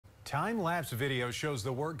Time-lapse video shows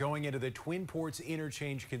the work going into the Twin Ports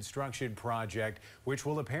Interchange construction project, which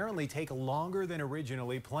will apparently take longer than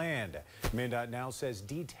originally planned. MnDOT now says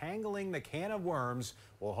detangling the can of worms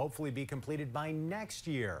will hopefully be completed by next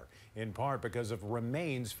year, in part because of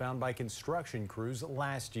remains found by construction crews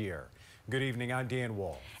last year. Good evening, I'm Dan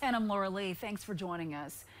Wall. And I'm Laura Lee. Thanks for joining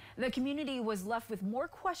us. The community was left with more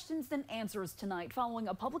questions than answers tonight following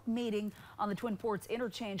a public meeting on the Twin Ports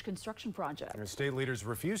Interchange construction project. State leaders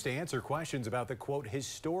refused to answer questions about the, quote,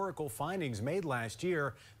 historical findings made last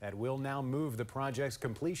year that will now move the project's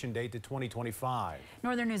completion date to 2025.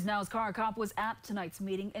 Northern News Now's Cara Kopp was at tonight's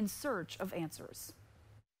meeting in search of answers.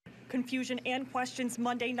 Confusion and questions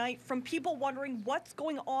Monday night from people wondering what's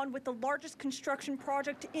going on with the largest construction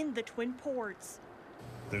project in the Twin Ports.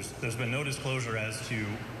 There's been no disclosure as to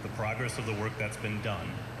the progress of the work that's been done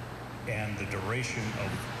and the duration of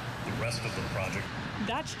the rest of the project.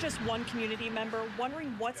 That's just one community member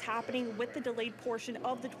wondering what's happening with the delayed portion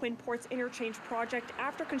of the Twin Ports Interchange project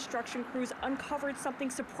after construction crews uncovered something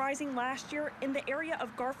surprising last year in the area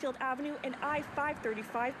of Garfield Avenue and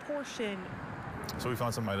I-535 portion. So we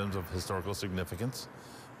found some items of historical significance,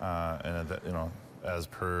 and that, as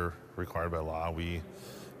per required by law, we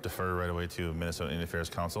defer right away to Minnesota Indian Affairs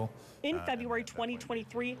Council. In February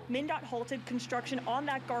 2023, MnDOT halted construction on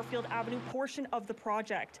that Garfield Avenue portion of the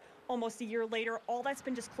project. Almost a year later, all that's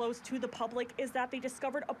been disclosed to the public is that they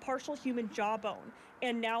discovered a partial human jawbone.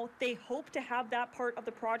 And now they hope to have that part of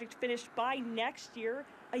the project finished by next year,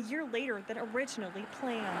 a year later than originally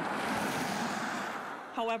planned.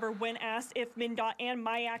 However, when asked if MnDOT and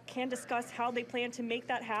MIAC can discuss how they plan to make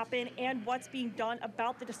that happen and what's being done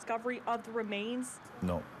about the discovery of the remains.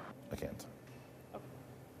 No, I can't.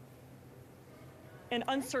 An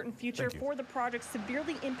uncertain future for the project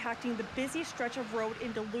severely impacting the busy stretch of road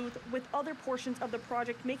in Duluth, with other portions of the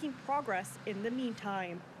project making progress in the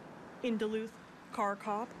meantime. In Duluth, Cara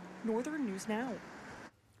Kopp, Northern News Now.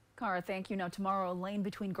 Cara, thank you. Now, tomorrow, a lane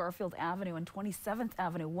between Garfield Avenue and 27th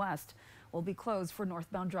Avenue West will be closed for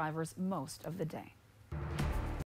northbound drivers most of the day.